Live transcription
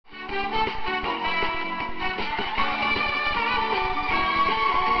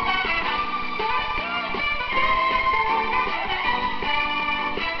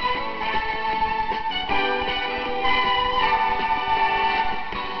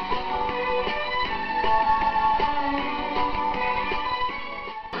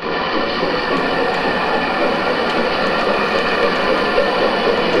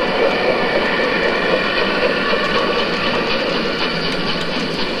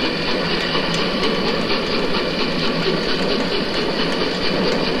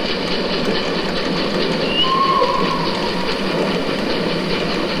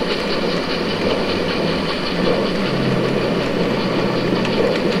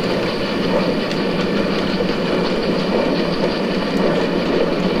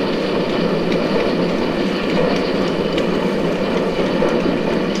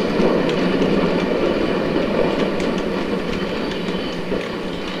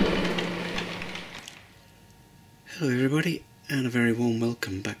Hello everybody, and a very warm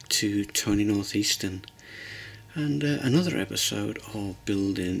welcome back to Tony Northeastern and another episode of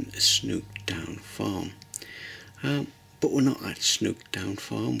building Snookdown Farm. But we're not at Snookdown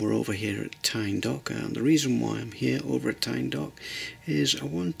Farm, we're over here at Tyne Dock, and the reason why I'm here over at Tyne Dock is I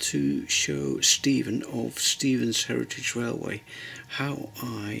want to show Stephen of Stephen's Heritage Railway how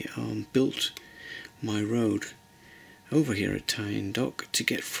I built my road over here at Tyne Dock to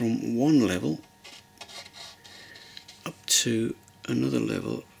get from one level up to another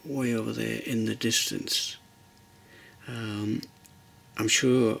level way over there in the distance. I'm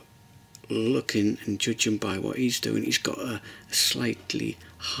sure, looking and judging by what he's doing, he's got a slightly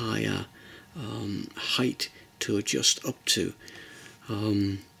higher height to adjust up to.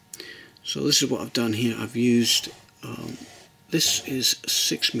 So this is what I've done here. I've used this is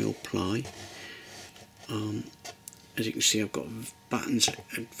 6mm ply. As you can see, I've got battens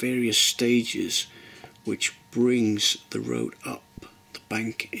at various stages which brings the road up the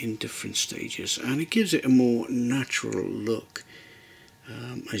bank in different stages, and it gives it a more natural look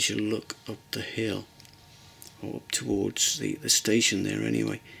as you look up the hill, or up towards the station there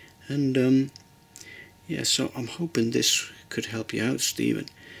anyway. And yeah, so I'm hoping this could help you out, Stephen.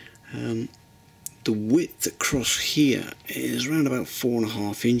 The width across here is around about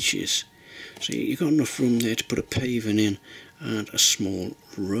 4.5 inches, so you've got enough room there to put a paving in and a small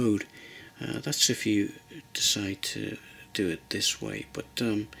road. That's if you decide to do it this way, but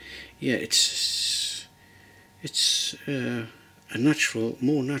yeah, it's a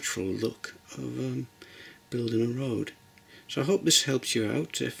more natural look of building a road. So I hope this helps you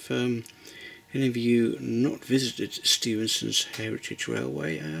out. If any of you not visited Stevenson's Heritage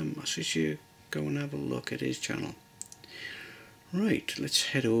Railway, I suggest you go and have a look at his channel. Right, let's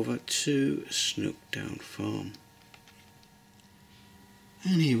head over to Snookdown Farm.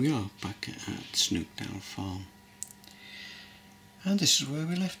 And here we are back at Snookdown Farm, and this is where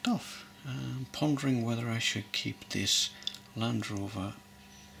we left off, pondering whether I should keep this Land Rover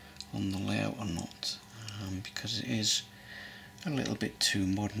on the layout or not, because it is a little bit too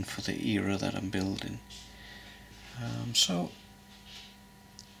modern for the era that I'm building. So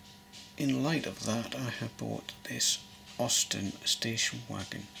in light of that, I have bought this Austin station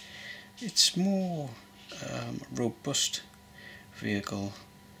wagon. It's more robust vehicle,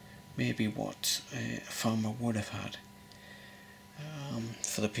 maybe what a farmer would have had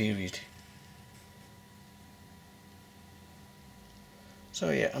for the period.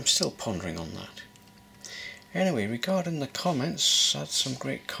 So yeah, I'm still pondering on that. Anyway, regarding the comments, I had some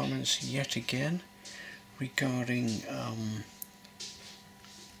great comments yet again regarding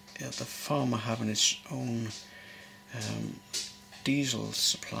the farmer having its own diesel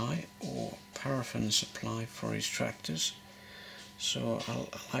supply or paraffin supply for his tractors. So I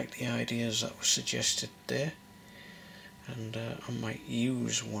like the ideas that were suggested there, and I might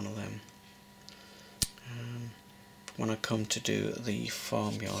use one of them. When I come to do the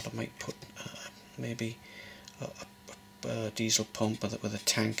farmyard, I might put maybe a diesel pump with a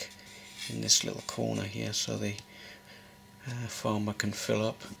tank in this little corner here, so the farmer can fill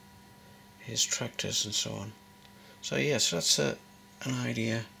up his tractors and so on. So yes, that's an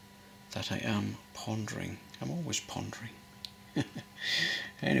idea that I am pondering. I'm always pondering.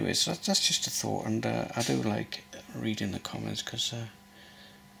 Anyways, that's just a thought, and I do like reading the comments, because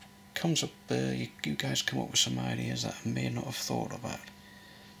comes up you guys come up with some ideas that I may not have thought about.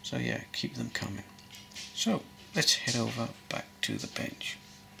 So yeah, keep them coming. So let's head over back to the bench.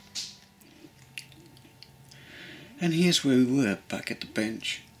 And here's where we were back at the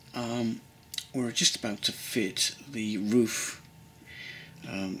bench. We're just about to fit the roof,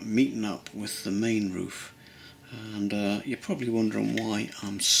 meeting up with the main roof. And you're probably wondering why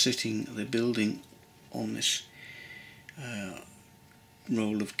I'm sitting the building on this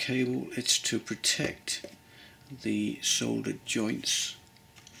roll of cable. It's to protect the soldered joints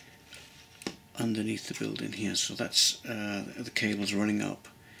underneath the building here. So that's the cables running up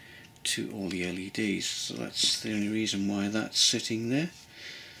to all the LEDs. So that's the only reason why that's sitting there.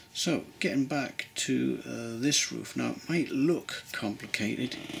 So getting back to this roof. Now, it might look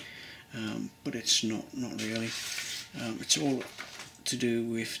complicated, but it's not really. It's all to do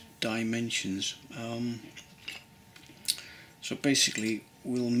with dimensions. So basically,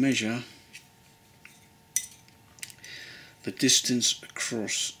 we'll measure the distance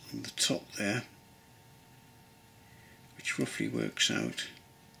across the top there, which roughly works out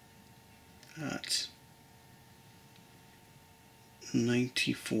at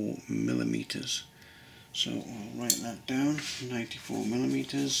 94mm. So I'll write that down,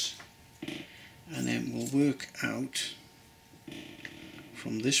 94mm, and then we'll work out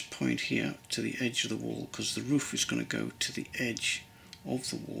from this point here to the edge of the wall, because the roof is going to go to the edge of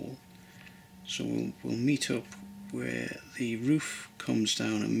the wall. So we'll meet up where the roof comes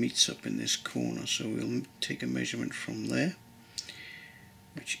down and meets up in this corner. So we'll take a measurement from there,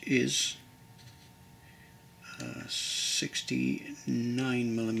 which is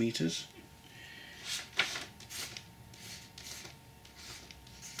 69 millimeters.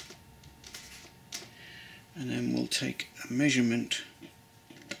 And then we'll take a measurement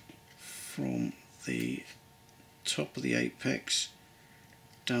from the top of the apex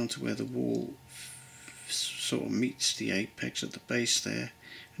down to where the wall sort of meets the apex at the base there,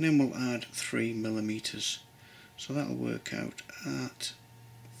 and then we'll add 3 millimeters. So that'll work out at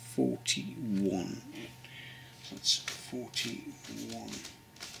 41. That's 41.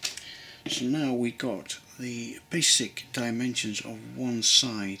 So now we got the basic dimensions of one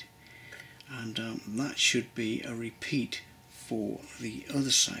side, and that should be a repeat for the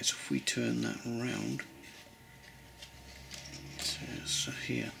other side. So if we turn that around, so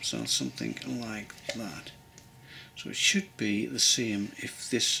here, so something like that. So it should be the same if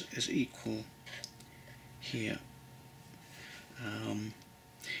this is equal here.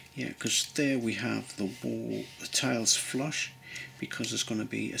 Yeah, because there we have the wall, the tiles flush, because there's going to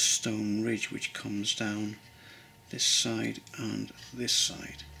be a stone ridge which comes down this side and this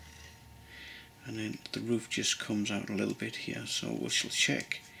side. And then the roof just comes out a little bit here, so we shall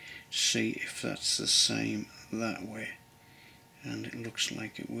check to see if that's the same that way, and it looks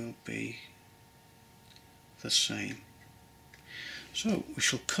like it will be the same. So we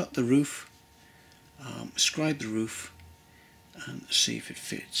shall cut the roof, scribe the roof, and see if it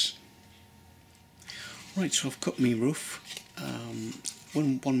fits. Right, so I've cut my roof,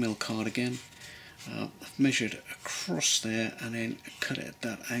 1mm card again. I've measured across there and then cut it at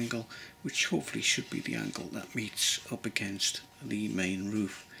that angle, which hopefully should be the angle that meets up against the main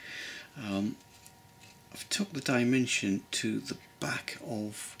roof. I've took the dimension to the back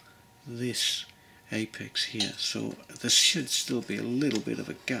of this apex here, so there should still be a little bit of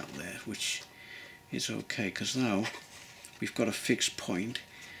a gap there, which is okay, because now we've got a fixed point.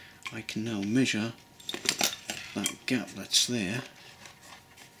 I can now measure that gap that's there,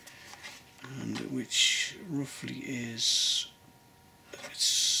 and which roughly is,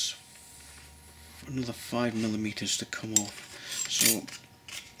 it's another 5 millimeters to come off. So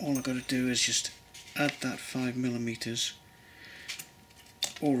all I've got to do is just add that 5 millimeters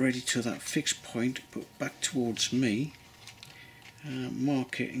already to that fixed point, but back towards me,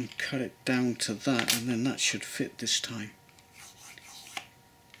 mark it and cut it down to that, and then that should fit this time.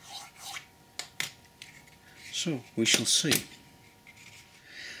 So we shall see.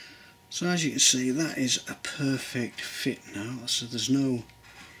 So as you can see, that is a perfect fit now. So there's no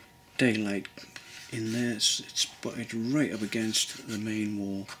daylight in there, it's butted right up against the main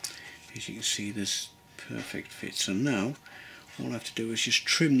wall. As you can see, there's perfect fit. So now all I have to do is just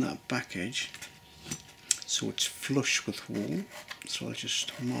trim that back edge so it's flush with wall. So I'll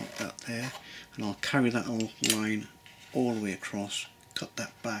just mark that there, and I'll carry that line all the way across, cut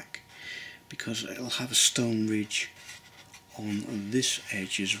that back, because it'll have a stone ridge on this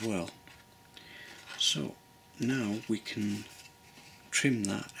edge as well. So now we can trim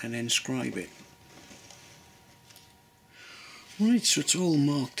that and then scribe it. Right, so it's all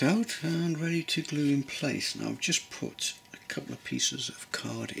marked out and ready to glue in place. Now I've just put a couple of pieces of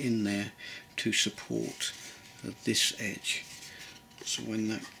card in there to support this edge. So when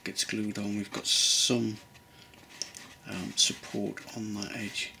that gets glued on, we've got some support on that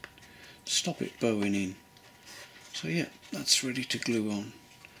edge to stop it bowing in. So yeah, that's ready to glue on.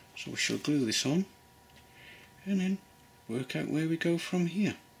 So we shall glue this on and then work out where we go from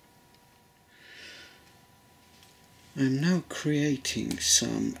here. I'm now creating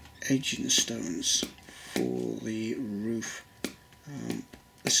some edging stones for the roof.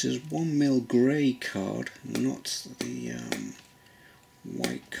 This is 1mm grey card, not the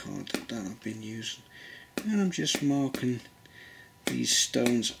white card that I've been using, and I'm just marking these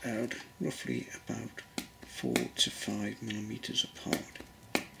stones out roughly about 4 to 5 millimeters apart,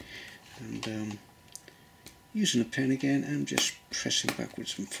 and using a pen again, I'm just pressing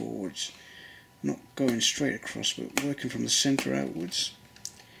backwards and forwards, not going straight across but working from the centre outwards,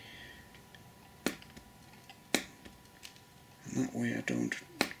 and that way I don't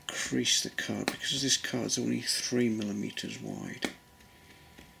crease the card, because this card's only 3 millimeters wide.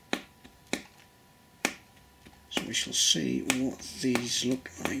 So we shall see what these look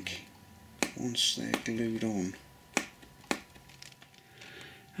like once they're glued on.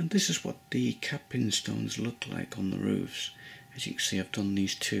 And this is what the cap-in stones look like on the roofs. As you can see, I've done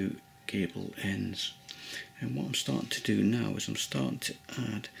these two gable ends, And what I'm starting to do now is I'm starting to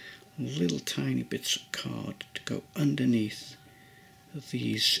add little tiny bits of card to go underneath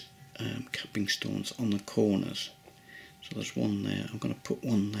these capping stones on the corners. So there's one there, I'm going to put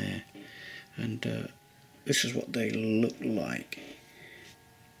one there, and this is what they look like.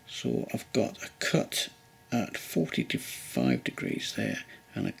 So I've got a cut at 45 degrees there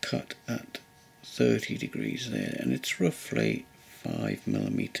and a cut at 30 degrees there, and it's roughly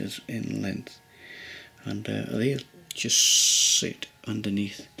 5mm in length, and they'll just sit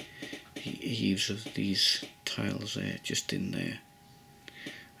underneath the eaves of these tiles there, just in there,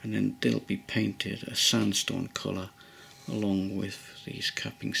 and then they'll be painted a sandstone colour along with these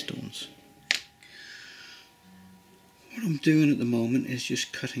capping stones. What I'm doing at the moment is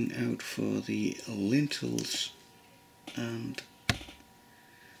just cutting out for the lintels and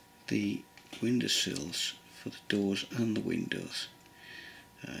the windowsills for the doors and the windows,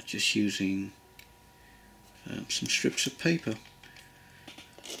 just using some strips of paper,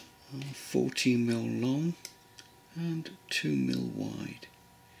 14mm long and 2mm wide,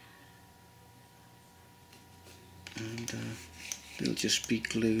 and they'll just be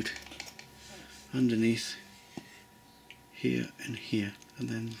glued underneath here and here, and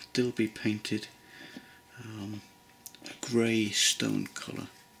then they'll be painted a grey stone colour.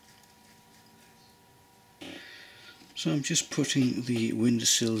 So I'm just putting the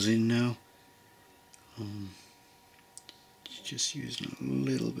windowsills in now, just using a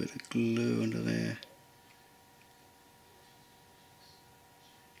little bit of glue under there.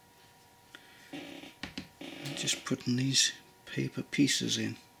 And just putting these paper pieces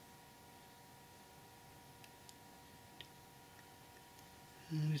in.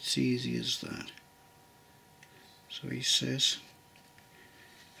 And it's easy as that. So he says,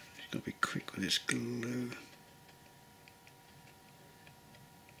 he's got to be quick with this glue.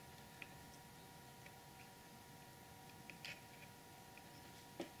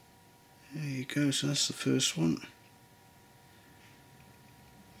 There you go, so that's the first one.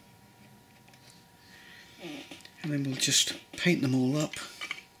 And then we'll just paint them all up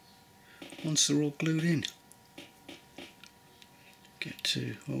once they're all glued in. Get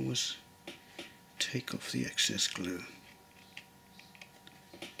to always take off the excess glue.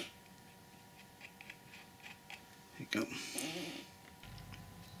 There you go.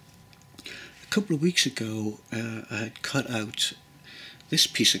 A couple of weeks ago I had cut out this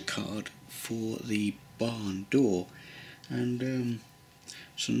piece of card for the barn door, and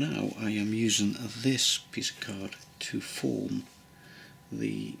so now I am using this piece of card to form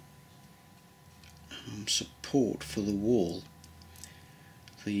the support for the wall,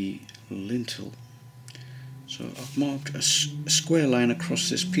 the lintel. So I've marked a square line across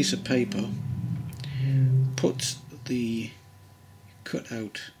this piece of paper, put the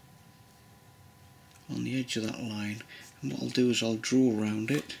cutout on the edge of that line, and what I'll do is I'll draw around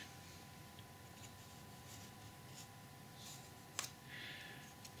it,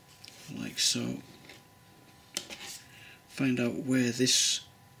 like so. Find out where this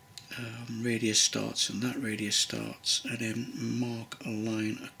radius starts and that radius starts, and then mark a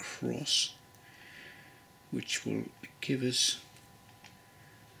line across, which will give us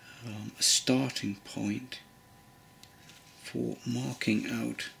a starting point for marking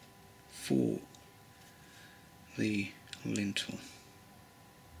out for the lintel.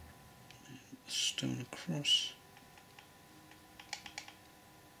 Stone across.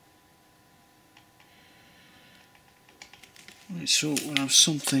 Right, so we'll have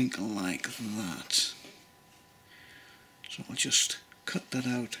something like that. So I'll just cut that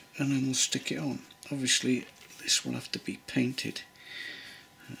out and then we'll stick it on. Obviously this will have to be painted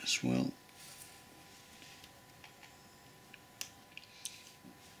as well.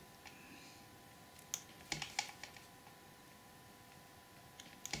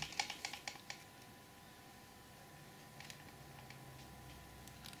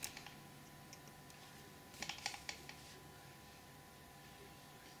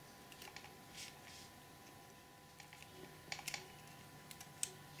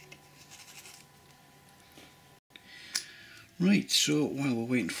 Right, so while we're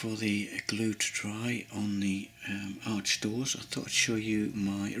waiting for the glue to dry on the arch doors, I thought I'd show you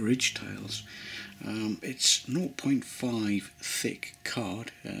my ridge tiles. It's 0.5 thick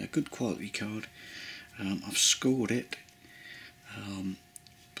card, good quality card. I've scored it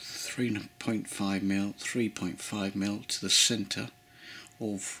 3.5mm, 3.5mm to the centre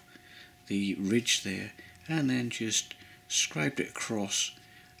of the ridge there, and then just scribed it across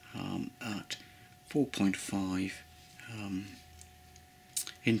at 4.5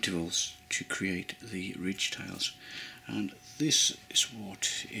 intervals to create the ridge tiles. And this is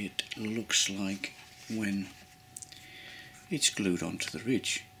what it looks like when it's glued onto the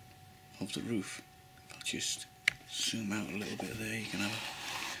ridge of the roof. If I'll just zoom out a little bit there, you can have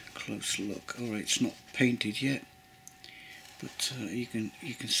a close look. Alright, it's not painted yet, but you can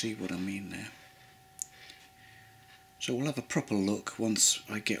see what I mean there. So we'll have a proper look once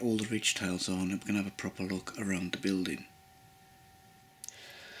I get all the ridge tiles on, and we're going to have a proper look around the building.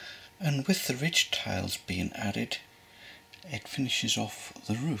 And with the ridge tiles being added, it finishes off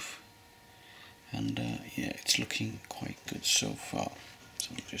the roof. And yeah, it's looking quite good so far.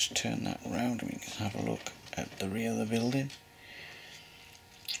 So we'll just turn that around and we can have a look at the rear of the building.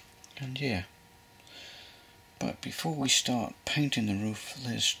 And yeah, but before we start painting the roof,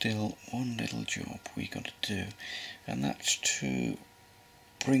 there's still one little job we got to do, and that's to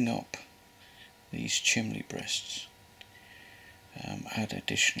bring up these chimney breasts, add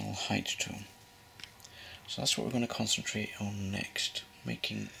additional height to them. So that's what we're going to concentrate on next,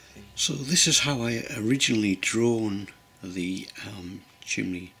 making. So this is how I originally drawn the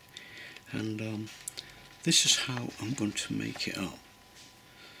chimney, and this is how I'm going to make it up.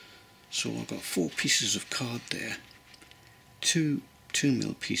 So I've got 4 pieces of card there, 2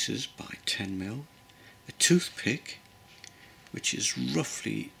 2mm pieces by 10mm, a toothpick which is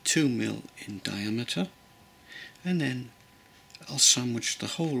roughly 2mm in diameter, and then I'll sandwich the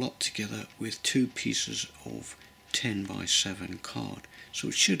whole lot together with 2 pieces of 10 by 7 card, so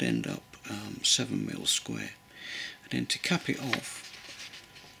it should end up 7mm square. And then to cap it off,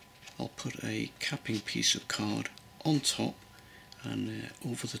 I'll put a capping piece of card on top and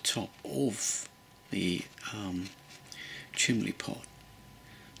over the top of the chimney pot.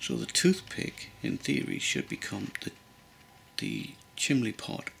 So the toothpick in theory should become the chimney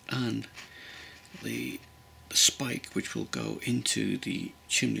pot, and the spike which will go into the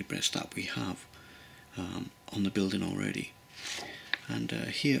chimney breast that we have on the building already. And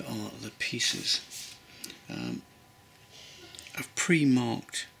here are the pieces. I've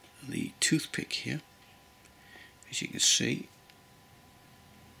pre-marked the toothpick here, as you can see.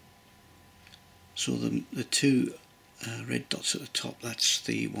 So the 2 red dots at the top, that's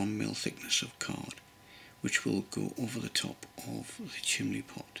the 1mm thickness of card, which will go over the top of the chimney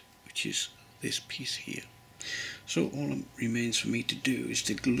pot, which is this piece here. So all that remains for me to do is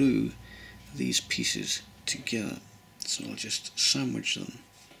to glue these pieces together. So I'll just sandwich them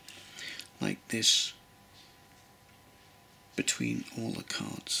like this between all the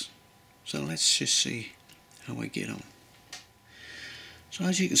cards. So let's just see how I get on. So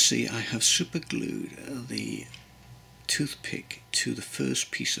as you can see, I have super glued the toothpick to the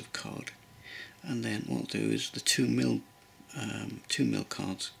first piece of card, and then what I'll do is the 2mm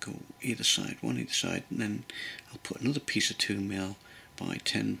cards go either side, one either side, and then I'll put another piece of 2mm by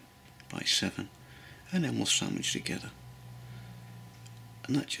 10 by 7, and then we'll sandwich together,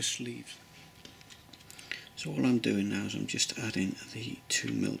 and that just leaves. So all I'm doing now is I'm just adding the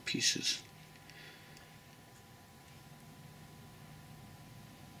 2mm pieces,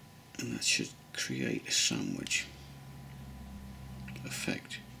 and that should create a sandwich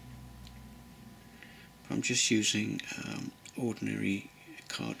effect. But I'm just using ordinary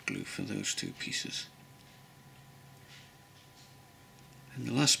card glue for those 2 pieces. And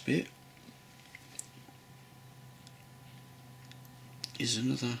the last bit is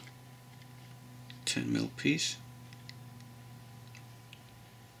another 10mm piece,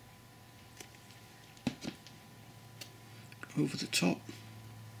 over the top,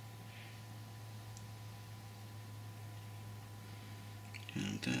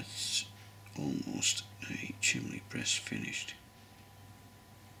 and that's almost a chimney breast finished.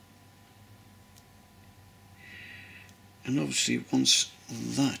 And obviously once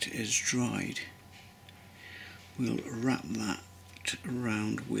that is dried, we'll wrap that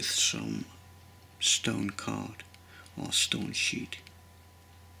around with some stone card or stone sheet,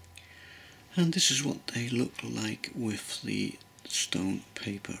 and this is what they look like with the stone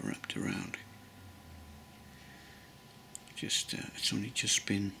paper wrapped around. Just it's only just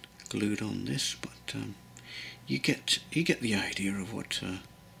been glued on this, but you get the idea of what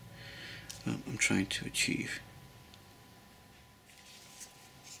I'm trying to achieve.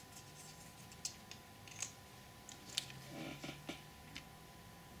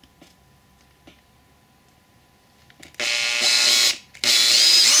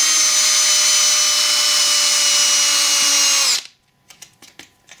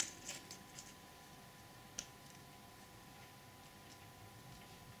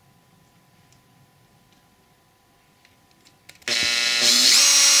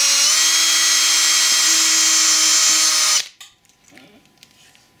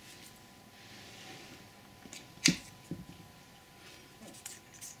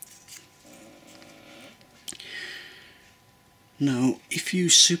 Now if you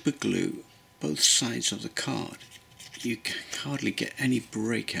super glue both sides of the card, you can hardly get any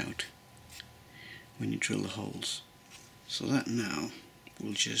breakout when you drill the holes. So that now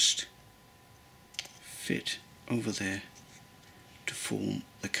will just fit over there to form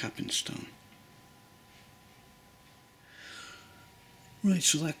the capping stone. Right,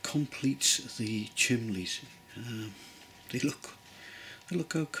 so that completes the chimneys. They look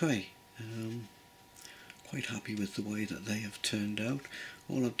okay. Quite happy with the way that they have turned out.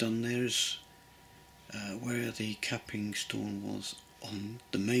 All I've done there is where the capping stone was on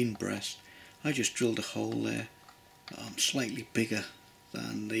the main breast, I just drilled a hole there, slightly bigger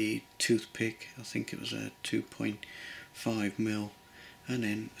than the toothpick. I think it was a 2.5mm, and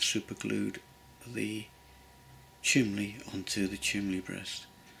then super glued the chimney onto the chimney breast,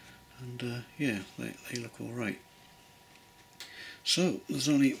 and yeah, they look alright. So there's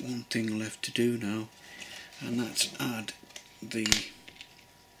only one thing left to do now, and that's add the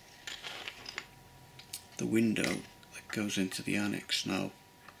window that goes into the annex. Now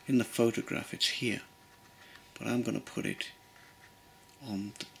in the photograph it's here, but I'm going to put it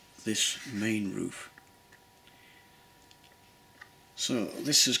on this main roof. So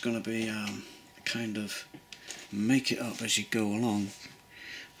this is going to be kind of make it up as you go along.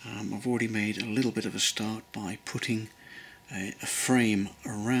 I've already made a little bit of a start by putting a frame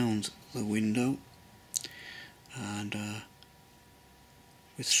around the window, and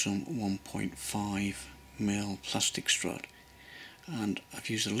with some 1.5mm plastic strut, and I've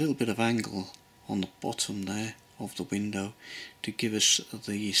used a little bit of angle on the bottom there of the window to give us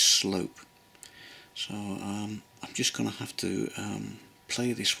the slope. So I'm just going to have to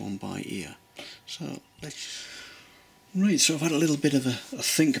play this one by ear. So let's... Right, so I've had a little bit of a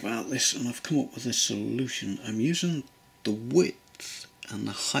think about this, and I've come up with a solution. I'm using the width and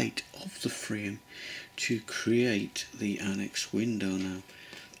the height of the frame to create the annex window now.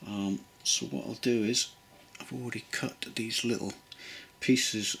 So what I'll do is, I've already cut these little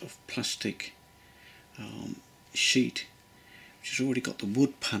pieces of plastic sheet which has already got the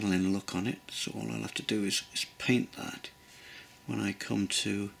wood panelling look on it, so all I'll have to do is paint that when I come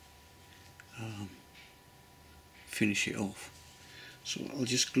to finish it off. So I'll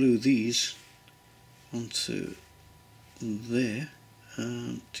just glue these onto there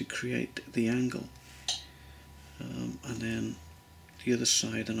to create the angle, and then the other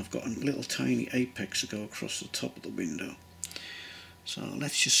side, and I've got a little tiny apex to go across the top of the window. So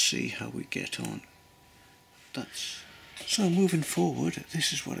let's just see how we get on. So moving forward,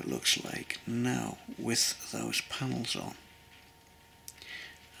 this is what it looks like now with those panels on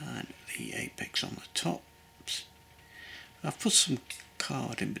and the apex on the top. I've put some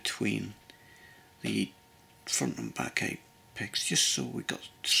card in between the front and back apex just so we got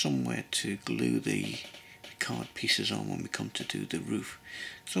somewhere to glue the card pieces on when we come to do the roof.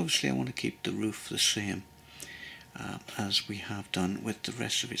 So obviously I want to keep the roof the same as we have done with the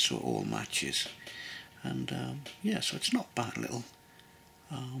rest of it, so it all matches. And yeah, so it's not bad little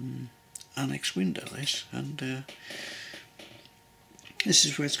annex window this, and this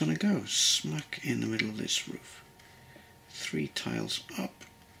is where it's going to go, smack in the middle of this roof. 3 tiles up,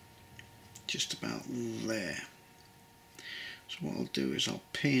 just about there. So what I'll do is I'll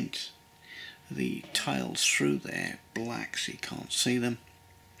paint the tiles through there black so you can't see them,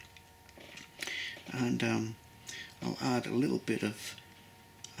 and I'll add a little bit of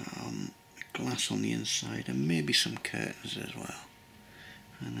glass on the inside and maybe some curtains as well,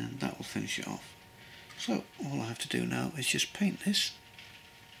 and then that will finish it off. So all I have to do now is just paint this.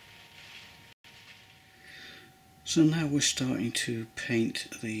 So now we're starting to paint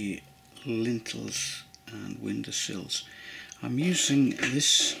the lintels and windowsills. I'm using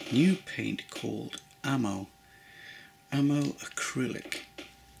this new paint called Ammo Acrylic.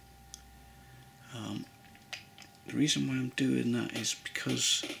 The reason why I'm doing that is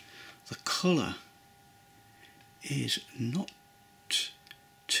because the colour is not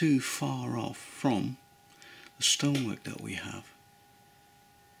too far off from the stonework that we have.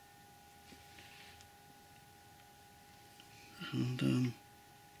 And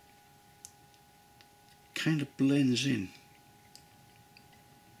kind of blends in.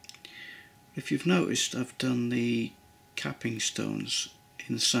 If you've noticed, I've done the capping stones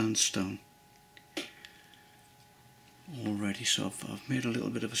in sandstone already, so I've made a little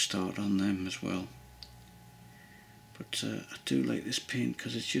bit of a start on them as well. But I do like this paint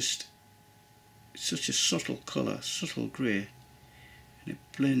because it's such a subtle colour, subtle grey, and it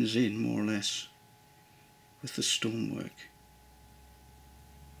blends in more or less with the stonework.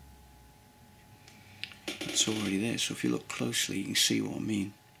 It's already there, so if you look closely you can see what I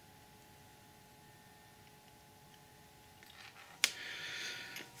mean.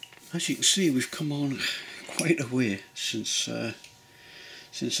 As you can see, we've come on quite a way since I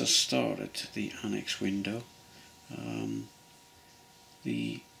started the annex window.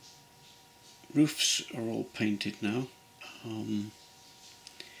 The roofs are all painted now.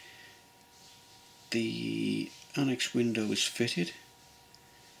 The annex window is fitted,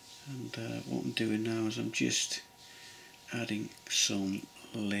 and what I'm doing now is I'm just adding some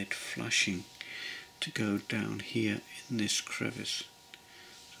LED flashing to go down here in this crevice.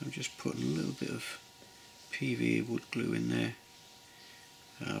 So I'm just putting a little bit of PVA wood glue in there.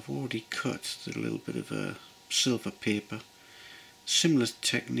 I've already cut the little bit of silver paper, similar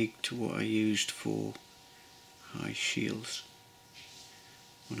technique to what I used for high shields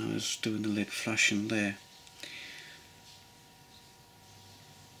when I was doing the LED flashing there.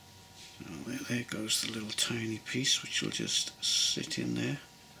 So there goes the little tiny piece, which will just sit in there.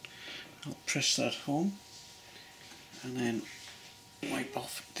 I'll press that home and then wipe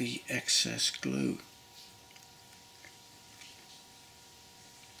off the excess glue.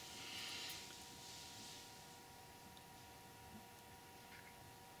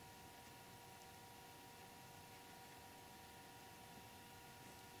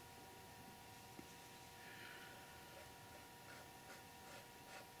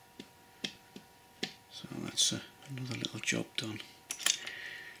 So that's another little job done.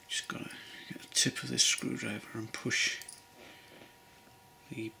 Just got to get the tip of this screwdriver and push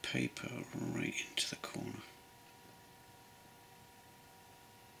the paper right into the corner.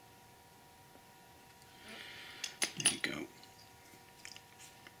 There you go.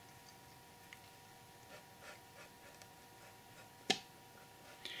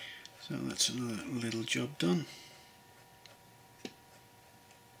 So that's another little job done.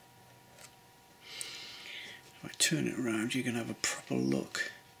 If I turn it around, you can have a proper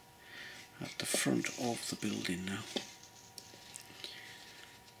look at the front of the building now.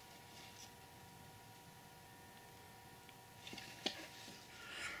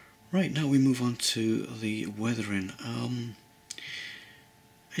 Right, now we move on to the weathering.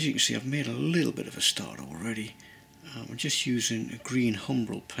 As you can see, I've made a little bit of a start already. I'm just using a green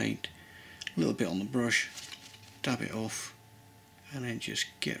Humbrol paint, a little bit on the brush, dab it off, and then just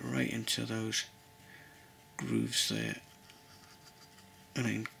get right into those grooves there, and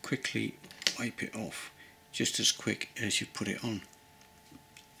then quickly wipe it off, just as quick as you put it on.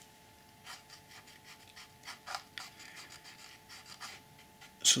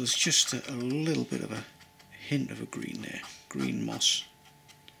 So there's just a little bit of a hint of a green there, green moss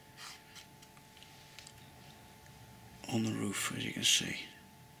on the roof, as you can see.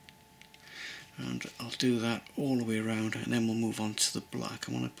 And I'll do that all the way around, and then we'll move on to the black.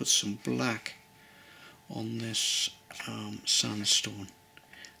 I want to put some black on this sandstone,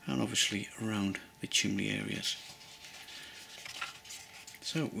 and obviously around the chimney areas.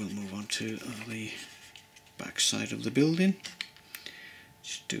 So we'll move on to the back side of the building.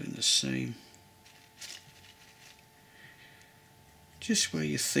 Just doing the same. Just where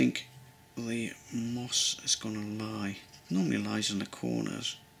you think the moss is going to lie. It normally lies in the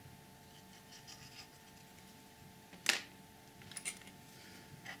corners.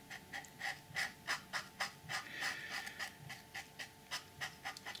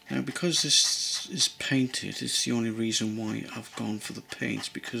 Now, because this is painted, it's the only reason why I've gone for the paints,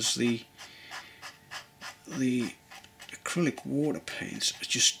 because the acrylic water paints are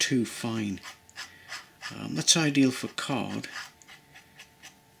just too fine. That's ideal for card,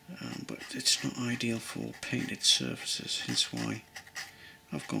 but it's not ideal for painted surfaces, hence why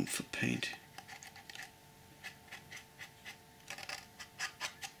I've gone for paint.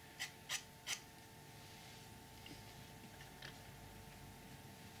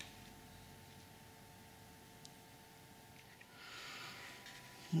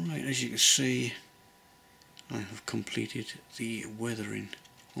 Right, as you can see, I have completed the weathering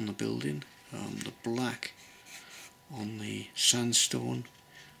on the building, the black on the sandstone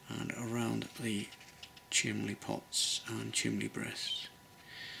and around the chimney pots and chimney breasts,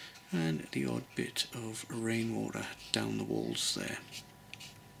 and the odd bit of rainwater down the walls there.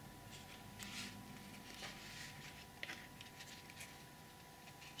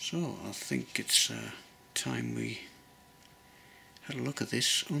 So I think it's time we had a look at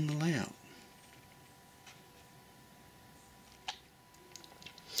this on the layout.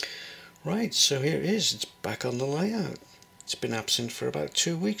 Right, so here it is, it's back on the layout. It's been absent for about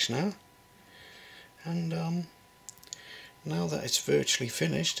 2 weeks now, and now that it's virtually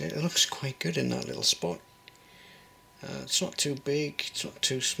finished, it looks quite good in that little spot. It's not too big, it's not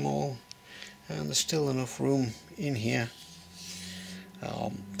too small, and there's still enough room in here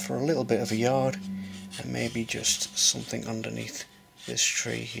for a little bit of a yard, and maybe just something underneath this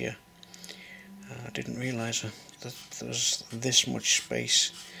tree here. I didn't realise that there's this much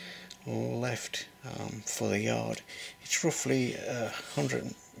space left for the yard. It's roughly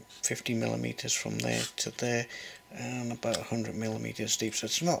 150 millimeters from there to there, and about 100 millimeters deep, so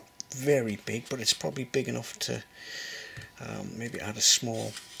it's not very big, but it's probably big enough to maybe add a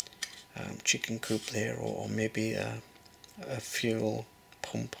small chicken coop there, or maybe a fuel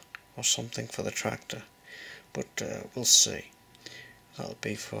pump or something for the tractor, but we'll see. That'll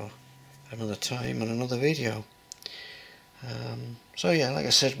be for another time and another video. So yeah, like I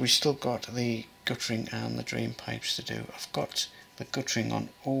said, we still got the guttering and the drain pipes to do. I've got the guttering on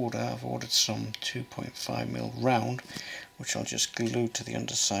order. I've ordered some 2.5mm round, which I'll just glue to the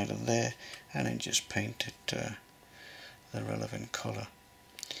underside of there and then just paint it the relevant colour.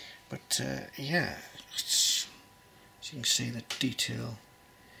 But yeah, as you can see, the detail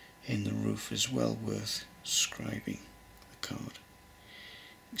in the roof is well worth scribing the card.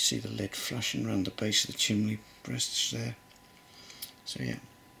 You can see the lead flashing around the base of the chimney breasts there. So yeah.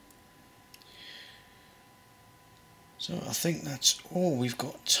 So I think that's all we've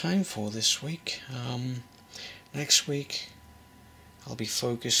got time for this week. Next week I'll be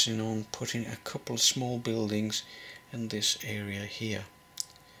focusing on putting a couple of small buildings in this area here.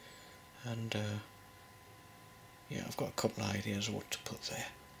 And yeah, I've got a couple of ideas of what to put there.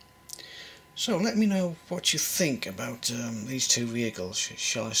 So let me know what you think about these two vehicles.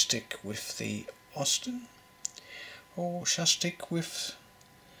 Shall I stick with the Austin, or shall I stick with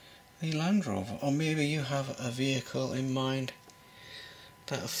the Land Rover? Or maybe you have a vehicle in mind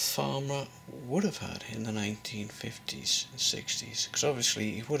that a farmer would have had in the 1950s and 60s, because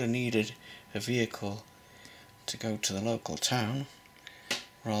obviously he would have needed a vehicle to go to the local town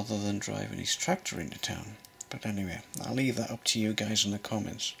rather than driving his tractor into town. But anyway, I'll leave that up to you guys in the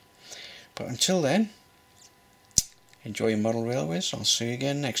comments. But until then, enjoy your model railways. I'll see you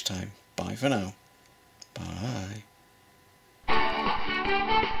again next time. Bye for now. Bye.